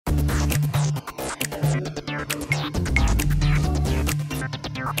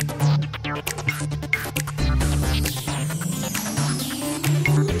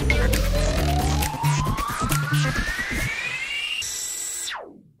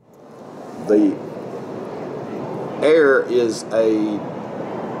The Air is a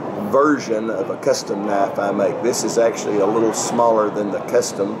version of a custom knife I make. This is actually a little smaller than the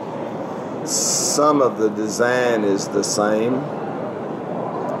custom. Some of the design is the same.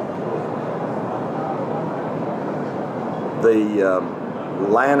 The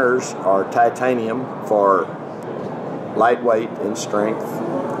liners are titanium for lightweight and strength.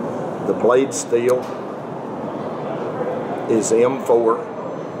 The blade steel is M4.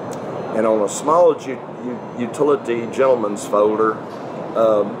 And on a small utility gentleman's folder,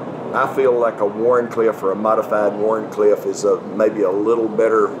 I feel like a Wharncliffe or a modified Wharncliffe is maybe a little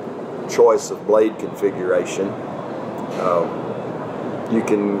better choice of blade configuration. You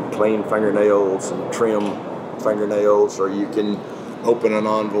can clean fingernails and trim fingernails, or you can open an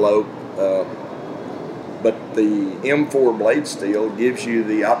envelope. But the M4 blade steel gives you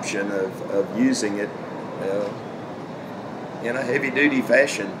the option of using it in a heavy-duty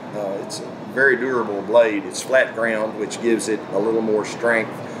fashion. It's a very durable blade. It's flat ground, which gives it a little more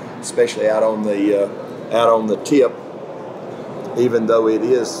strength, especially out on the tip. Even though it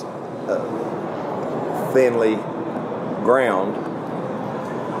is thinly ground,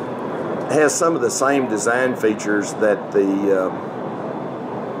 it has some of the same design features that the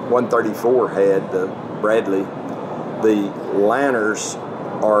 134 had, the Bradley. The liners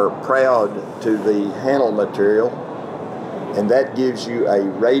are proud to the handle material, and that gives you a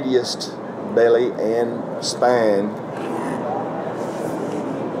radiused belly and spine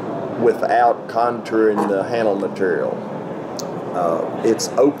without contouring the handle material. It's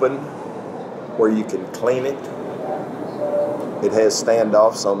open where you can clean it. It has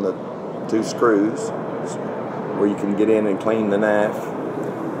standoffs on the 2 screws where you can get in and clean the knife.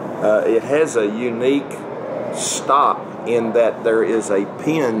 It has a unique stop in that there is a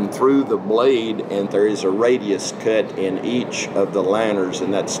pin through the blade and there is a radius cut in each of the liners,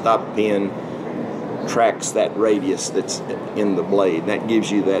 and that stop pin tracks that radius that's in the blade. That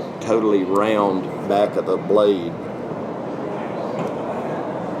gives you that totally round back of the blade.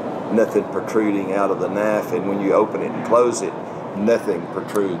 Nothing protruding out of the knife, and when you open it and close it, nothing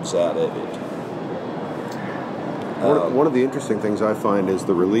protrudes out of it. One of the interesting things I find is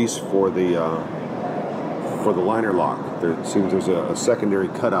the release for the liner lock. There seems there's a secondary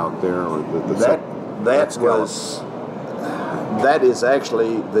cutout there. Or that is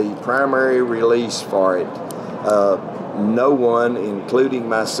actually the primary release for it. No one, including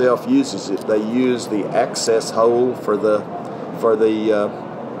myself, uses it. They use the access hole for the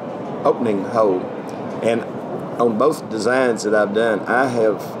opening hole. And on both designs that I've done, I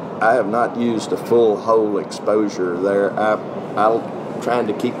have not used a full hole exposure there. I'm trying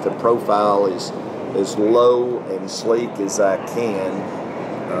to keep the profile as low and sleek as I can,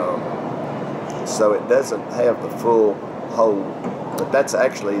 so it doesn't have the full hole. But that's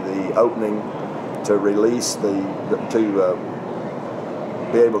actually the opening to release to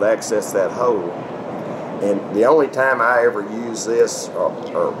be able to access that hole. And the only time I ever use this, or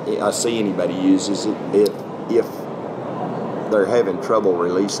I see anybody uses it, if they're having trouble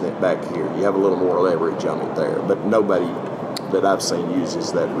releasing it back here. You have a little more leverage on it there, but nobody that I've seen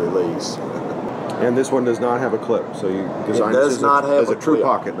uses that release. And this one does not have a clip, so you designed it as a true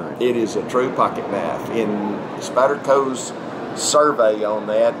pocket knife. It is a true pocket knife. In Spyderco's survey on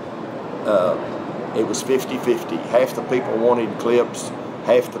that, it was 50-50. Half the people wanted clips,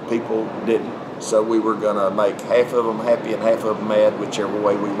 half the people didn't. So we were going to make half of them happy and half of them mad, whichever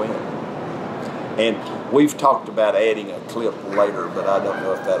way we went. And we've talked about adding a clip later, but I don't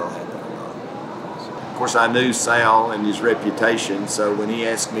know if that'll happen or not. Of course, I knew Sal and his reputation, so when he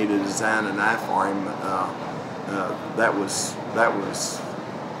asked me to design a knife for him, that was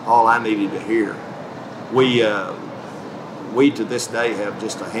all I needed to hear. We to this day have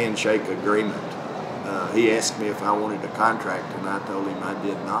just a handshake agreement. He asked me if I wanted a contract, and I told him I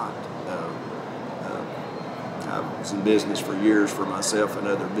did not. I was in business for years for myself and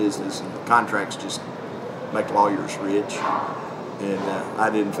other business, and contracts just make lawyers rich. And I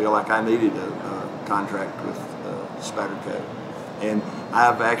didn't feel like I needed a contract with Spyderco. And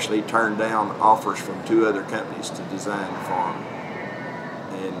I've actually turned down offers from 2 other companies to design for them.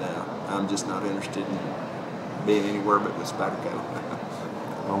 And I'm just not interested in being anywhere but with Spyderco.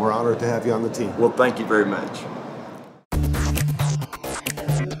 Well, we're honored to have you on the team. Well, thank you very much.